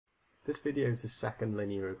This video is the second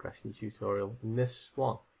linear regression tutorial. In this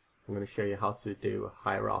one, I'm going to show you how to do a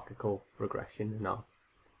hierarchical regression. Now,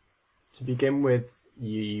 to begin with,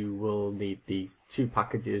 you will need these two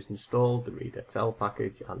packages installed, the regexcel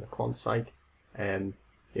package and the quantpsych. You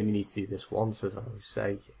only need to do this once, as I always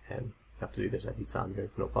say. You have to do this every time you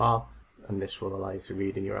open up R, and this will allow you to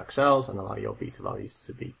read in your Excels and allow your beta values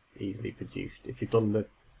to be easily produced. If you've done the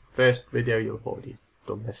first video, you'll have already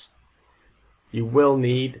done this. You will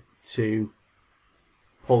need to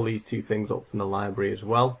pull these two things up from the library as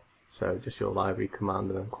well. So just your library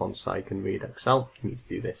command and then quantpsych and regexcel. You need to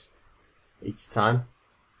do this each time.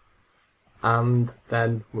 And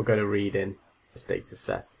then we're going to read in this data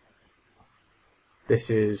set.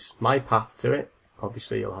 This is my path to it.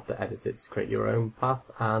 Obviously you'll have to edit it to create your own path,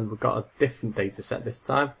 and we've got a different data set this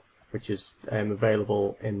time, which is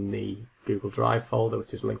available in the Google Drive folder,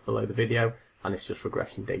 which is linked below the video, and it's just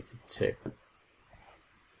regression data 2.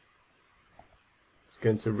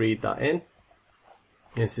 Going to read that in.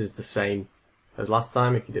 This is the same as last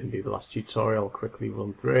time. If you didn't do the last tutorial, I'll quickly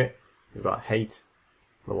run through it. We've got hate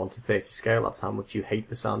on a 1 to 30 scale, that's how much you hate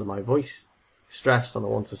the sound of my voice. Stressed on a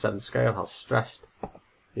 1 to 7 scale, how stressed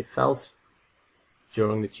you felt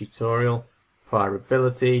during the tutorial. Prior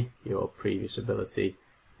ability, your previous ability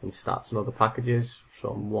in stats and other packages.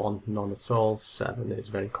 From 1, none at all. 7 is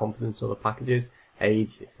very confident in other packages.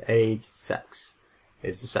 Age is age. Sex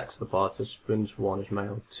is the sex of the participants. 1 is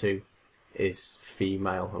male, 2 is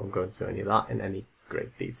female. I won't go into any of that in any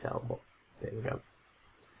great detail, but there we go.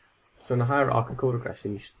 So in a hierarchical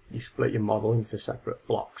regression, you split your model into separate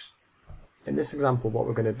blocks. In this example, what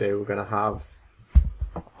we're going to do, we're going to have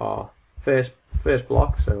our first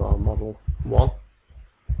block, so our model 1.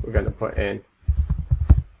 We're going to put in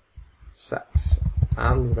sex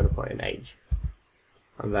and we're going to put in age.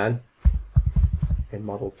 And then in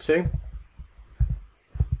model 2,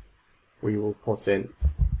 we will put in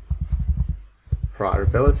prior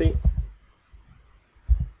ability,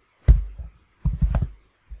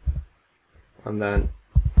 and then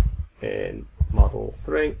in model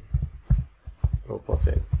 3 we'll put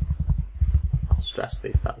in how stressed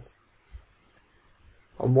they felt.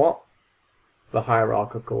 And what the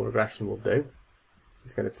hierarchical regression will do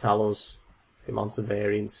is going to tell us the amount of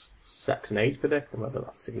variance sex and age predict and whether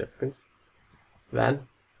that's significant. Then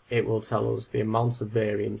it will tell us the amount of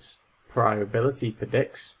variance prior ability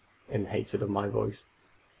predicts in hatred of my voice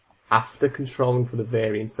after controlling for the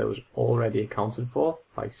variance that was already accounted for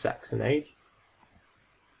by sex and age,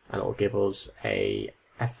 and it will give us a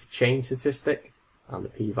F change statistic and the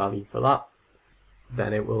p-value for that.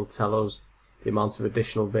 Then it will tell us the amount of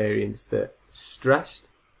additional variance that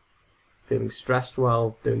feeling stressed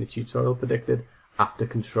while doing the tutorial predicted after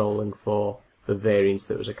controlling for the variance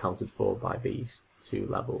that was accounted for by these two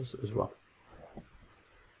levels as well.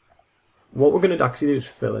 What we're going to actually do is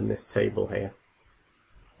fill in this table here.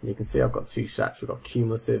 And you can see I've got two sets. We've got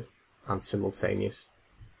cumulative and simultaneous.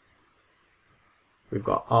 We've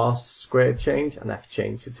got R squared change and F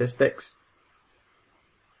change statistics.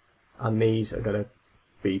 And these are going to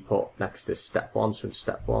be put next to step 1. So in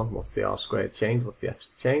step 1, what's the R squared change? What's the F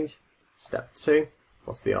change? Step 2,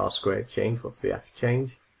 what's the R squared change? What's the F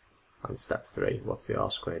change? And step 3, what's the R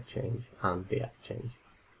squared change and the F change?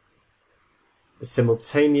 The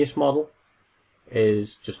simultaneous model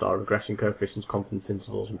is just our regression coefficients, confidence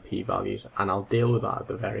intervals and p-values, and I'll deal with that at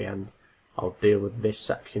the very end. I'll deal with this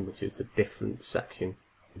section, which is the different section,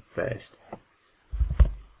 first.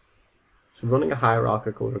 So running a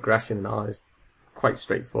hierarchical regression now is quite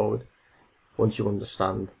straightforward once you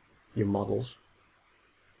understand your models.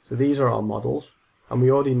 So these are our models, and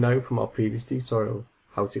we already know from our previous tutorial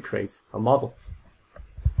how to create a model.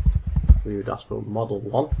 We would ask for model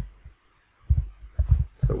 1.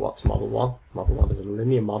 So what's model 1? Model 1 is a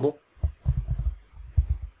linear model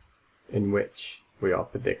in which we are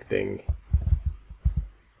predicting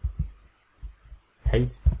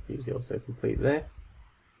hate, use the autocomplete there,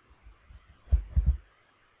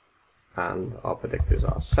 and our predictors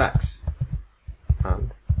are sex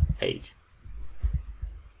and age.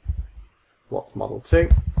 What's model 2?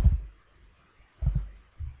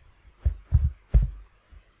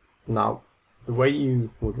 Now, the way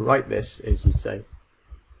you would write this is you'd say,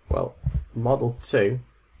 well, model 2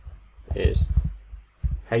 is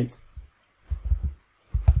hate,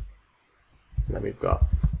 and then we've got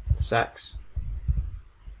sex,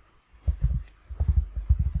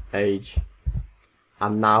 age,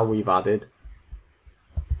 and now we've added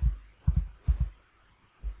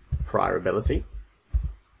prior ability,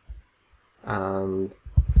 and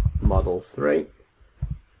model 3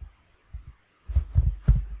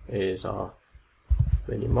 is our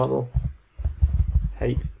linear model,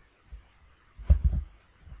 hate,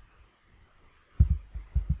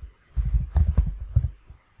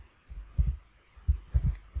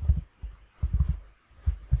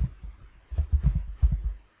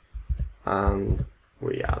 and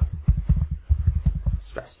we add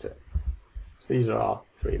stress to it. So these are our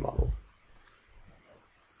three models.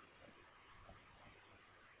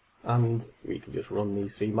 And we can just run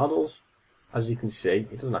these three models. As you can see,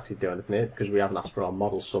 it doesn't actually do anything here because we haven't asked for our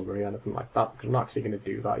model summary or anything like that, because we're not actually going to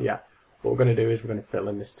do that yet. What we're going to do is we're going to fill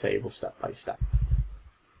in this table step by step.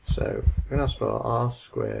 So we're going to ask for r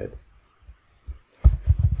squared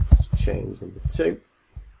change number 2.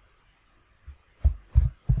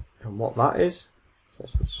 And what that is, so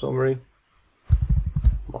that's the summary,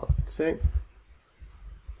 mod 2.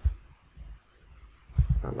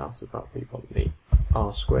 And after that we want the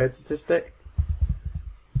r squared statistic.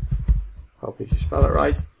 Hope you spell it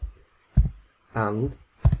right. And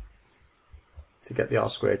to get the r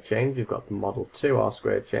squared change, we've got the model 2 r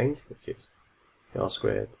squared change, which is the r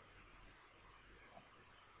squared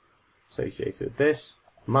associated with this,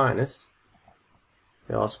 minus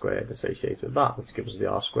the r squared associated with that, which gives us the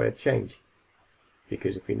r squared change.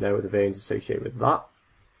 Because if we know the variance associated with that,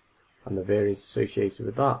 and the variance associated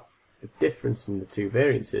with that, the difference in the two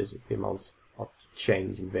variances is the amount of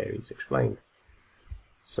change in variance explained.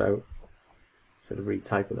 So, instead of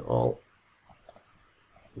retyping it all,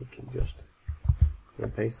 you can just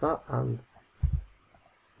paste that and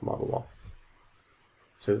model 1.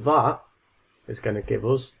 So that is going to give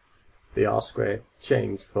us the r squared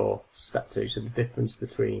change for step 2, so the difference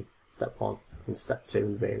between step 1 and step 2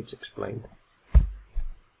 and variance explained.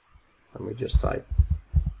 And we just type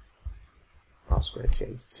r squared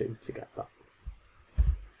change 2 to get that.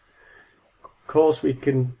 Of course, we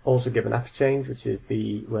can also give an f change, which is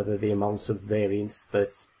whether the amount of variance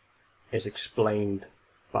that is explained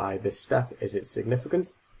by this step is it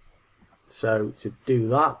significant. So to do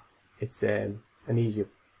that, it's an easier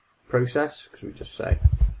process, because we just say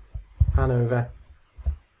an over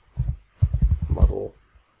model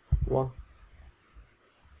 1,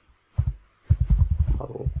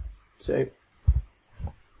 model 2,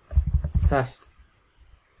 test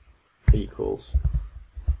equals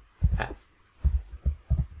f.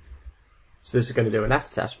 So this is going to do an f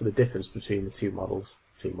test for the difference between the two models,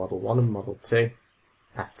 between model 1 and model 2.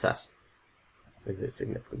 F test, is it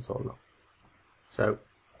significant or not? So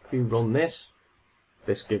if we run this,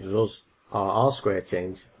 this gives us our r squared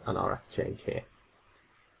change and our f change here.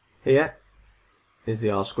 Here is the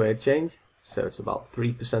r squared change, so it's about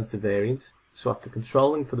 3% of variance. So after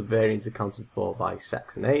controlling for the variance accounted for by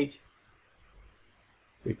sex and age,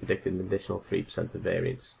 we predicted an additional 3% of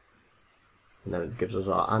variance. And then it gives us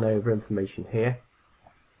our AN over information here.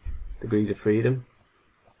 Degrees of freedom,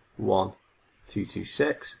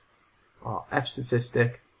 1,226. Our F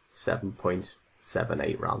statistic,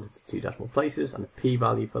 7.78 rounded to 2 decimal places, and the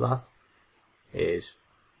p-value for that is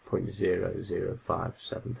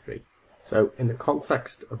 0.00573. So in the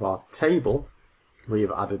context of our table, we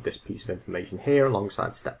have added this piece of information here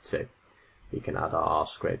alongside step 2. We can add our r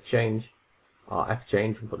squared change, our f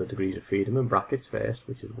change, and put the degrees of freedom in brackets first,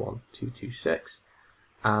 which is 1,226,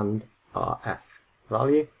 and our f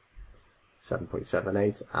value,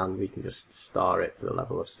 7.78, and we can just star it for the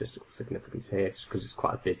level of statistical significance here, just because it's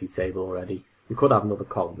quite a busy table already. We could have another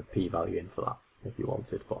column with p-value in for that if you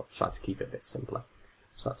wanted, but I'll try to keep it a bit simpler.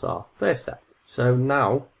 So that's our first step. So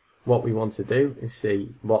now what we want to do is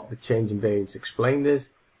see what the change in variance explained is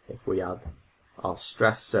if we add our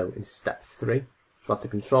stress. So in step 3, so after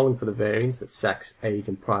controlling for the variance that sex, age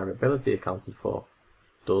and prior ability accounted for,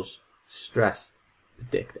 does stress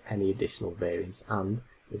predict any additional variance, and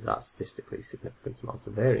is that statistically significant amount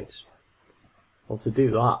of variance? Well, to do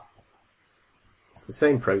that, it's the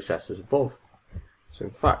same process as above. So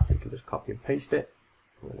in fact, we can just copy and paste it.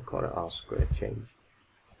 I'm going to call it r squared change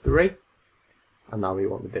 3. And now we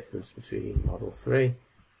want the difference between model 3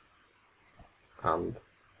 and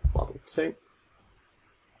model 2.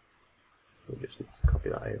 We just need to copy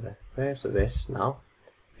that over there. So this now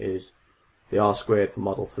is the r squared for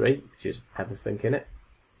model 3, which is everything in it,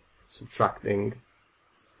 subtracting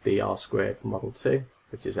the r squared for model 2,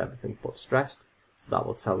 which is everything but stressed. So that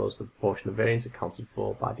will tell us the proportion of variance accounted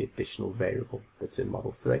for by the additional variable that's in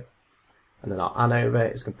model 3. And then our AN over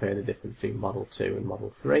is comparing the difference between model 2 and model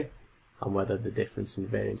 3, and whether the difference in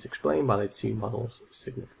variance explained by the two models is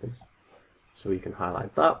significant. So we can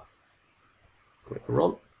highlight that, click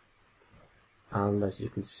run, and as you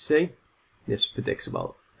can see, this predicts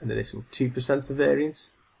about an additional 2% of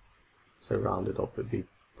variance, so rounded up would be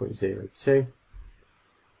 0.02.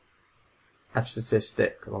 F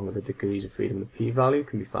statistic along with the degrees of freedom and the p-value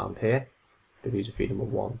can be found here. Degrees of freedom are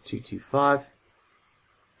 1,225.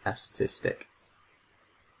 F statistic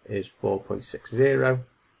is 4.60,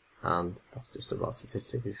 and that's just about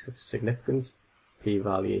statistically significant.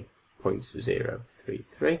 P-value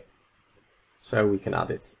 0.033. So we can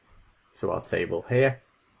add it to our table here.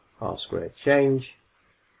 R squared change,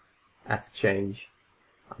 F change,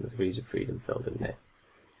 and the degrees of freedom filled in there.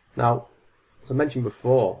 Now, as I mentioned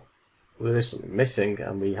before, there is something missing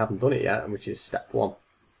and we haven't done it yet, which is step 1.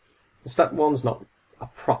 Step 1 is not a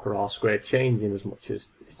proper R squared change in as much as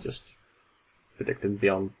it's just predicting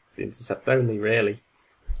beyond the intercept only, really.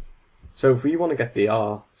 So if we want to get the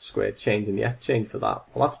R squared change and the F change for that,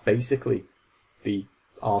 well, that's basically the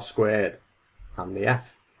R squared and the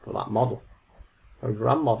F for that model. Over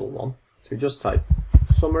our model 1, so we just type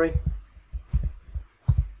summary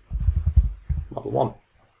model 1,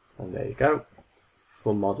 and there you go.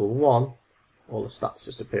 For model 1, all the stats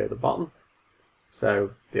just appear at the bottom.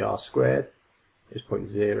 So the R squared is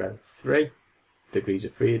 0.03, degrees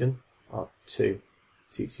of freedom are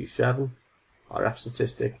 2.227, our F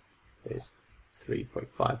statistic is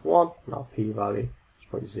 3.51, and our p-value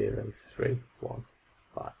is 0.03154.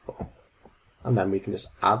 And then we can just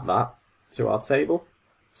add that to our table.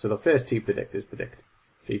 So the first two predictors predict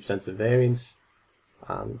 3% of variance,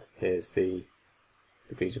 and here's the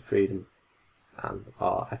degrees of freedom and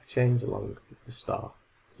our F change along with the star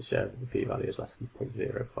to show that the p-value is less than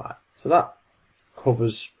 0.05. So that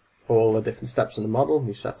covers all the different steps in the model.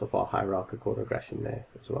 We've set up our hierarchical regression there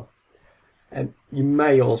as well. And you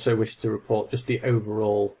may also wish to report just the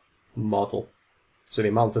overall model. So the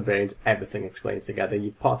amount of variance, everything explains together.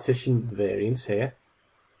 You've partitioned the variance here,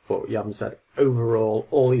 but you haven't said overall,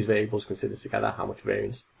 all these variables considered together, how much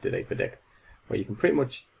variance do they predict? Well, you can pretty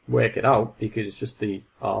much work it out because it's just the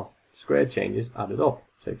R squared changes added up.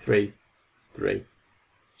 So 3, 3,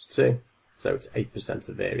 2, so it's 8%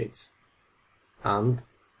 of variance. And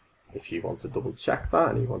if you want to double check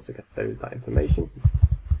that and you want to get that information,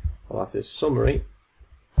 well, that is summary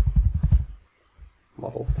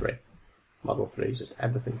model 3. Model 3 is just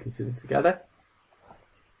everything considered together.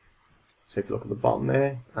 So if you look at the bottom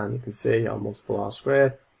there, and you can see our multiple R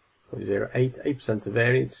squared, 0.08, 8% of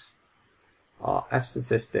variance. Our F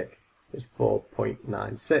statistic is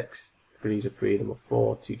 4.96, degrees of freedom of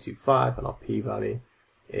 4.225, and our p-value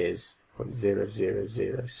is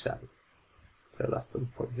 0.0007. So less than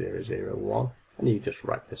 0.001, and you just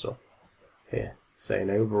write this up here, saying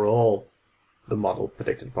overall the model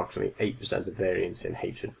predicted approximately 8% of variance in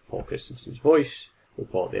hatred for Paul Christensen's voice.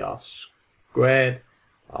 Report the R squared,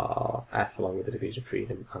 our F along with the degrees of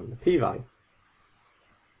freedom and the p-value.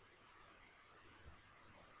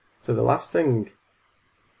 So the last thing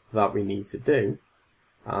that we need to do,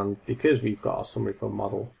 and because we've got our summary for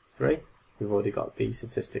model 3, we've already got these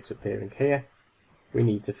statistics appearing here, we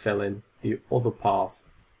need to fill in the other part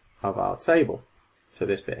of our table. So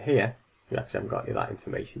this bit here, we actually haven't got any of that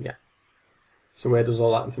information yet. So where does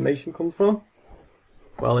all that information come from?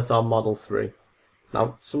 Well, it's our model 3.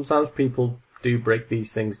 Now, sometimes people do break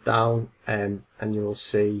these things down, and you'll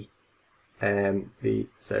see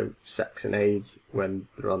so sex and age when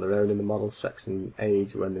they're on their own in the model, sex and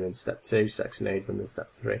age when they're in step 2, sex and age when they're in step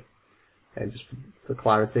 3. And just for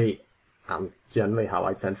clarity, and generally how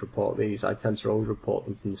I tend to report these, I tend to always report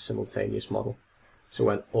them from the simultaneous model. So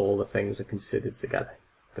when all the things are considered together,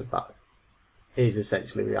 because that is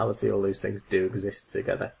essentially reality, all those things do exist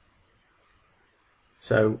together.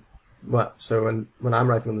 So when I'm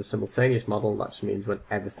writing on the simultaneous model, that just means when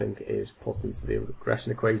everything is put into the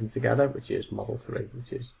regression equation together, which is model 3,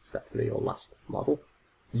 which is step 3 or last model.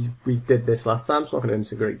 We did this last time, so I'm not going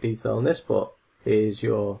into great detail on this, but here's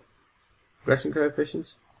your regression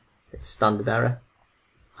coefficients, its standard error,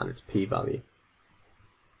 and its p-value.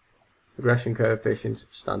 Regression coefficients,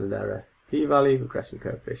 standard error, p-value, regression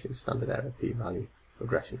coefficient, standard error, p-value,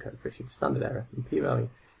 regression coefficient, standard error, and p-value.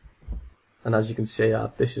 And as you can see,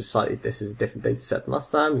 this is a different data set than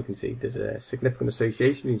last time. You can see there's a significant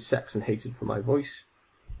association between sex and hatred for my voice,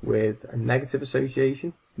 with a negative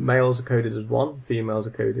association. Males are coded as 1, females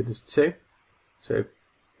are coded as 2. So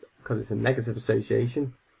because it's a negative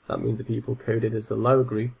association, that means the people coded as the lower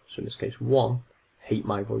group, so in this case 1, hate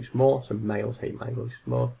my voice more, so males hate my voice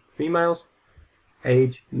more. Females,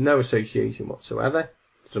 age, no association whatsoever.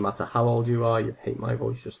 Doesn't matter how old you are, you hate my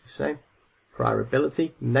voice just the same. Prior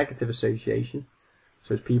ability, negative association.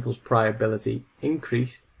 So as people's prior ability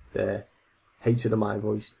increased, their hatred of my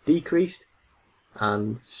voice decreased.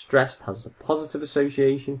 And stressed has a positive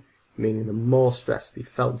association, meaning the more stress they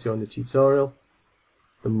felt during the tutorial,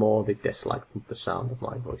 the more they disliked the sound of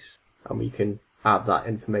my voice. And we can add that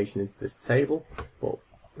information into this table, but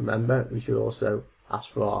remember, we should also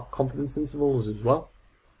ask for our confidence intervals as well.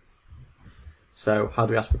 So how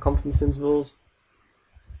do we ask for confidence intervals?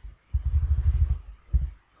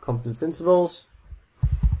 Confidence intervals,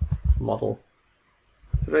 model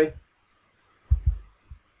 3,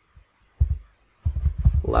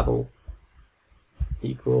 level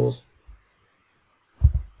equals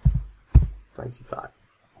 95.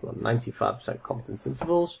 We want 95% confidence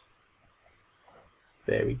intervals.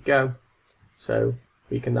 There we go. So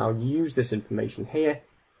we can now use this information here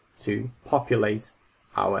to populate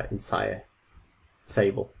our entire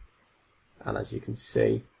table. And as you can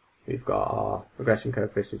see, we've got our regression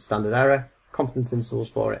coefficient, standard error, confidence intervals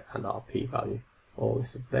for it, and our p-value all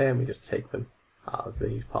listed there, and we just take them out of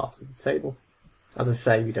these parts of the table. As I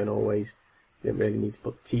say, you don't really need to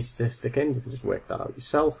put the t-statistic in, you can just work that out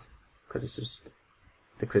yourself, because it's just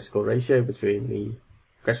the critical ratio between the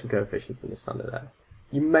regression coefficient and the standard error.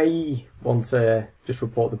 You may want to just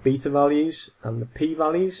report the beta values and the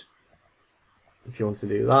p-values. If you want to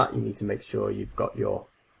do that, you need to make sure you've got your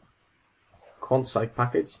quant-site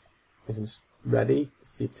package ready,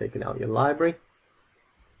 so you've taken out your library,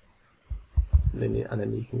 and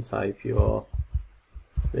then you can type your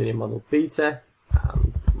linear model beta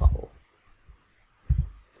and model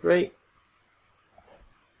 3.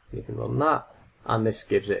 You can run that, and this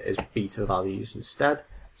gives it as beta values instead.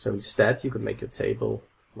 So instead, you could make your table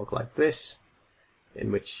look like this,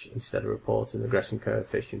 in which instead of reporting the regression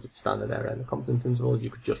coefficient of standard error and the confidence intervals, you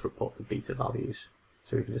could just report the beta values.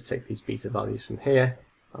 So we can just take these beta values from here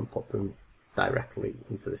and put them directly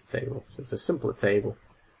into this table. So it's a simpler table.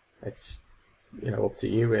 It's up to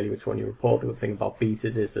you really which one you report. The good thing about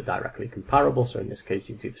betas is they're directly comparable. So in this case,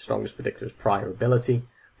 you can see the strongest predictor is prior ability,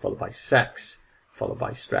 followed by sex, followed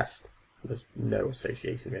by stressed. There's no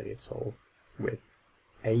association really at all with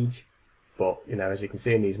age. But as you can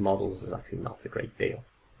see in these models, there's actually not a great deal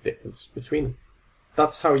difference between them.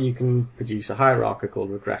 That's how you can produce a hierarchical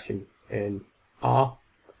regression in R.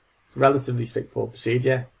 It's a relatively straightforward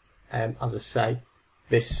procedure. As I say,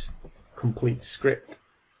 this complete script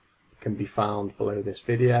can be found below this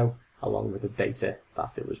video, along with the data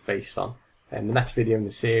that it was based on. The next video in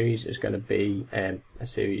the series is going to be a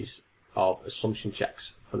series of assumption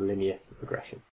checks for linear regression.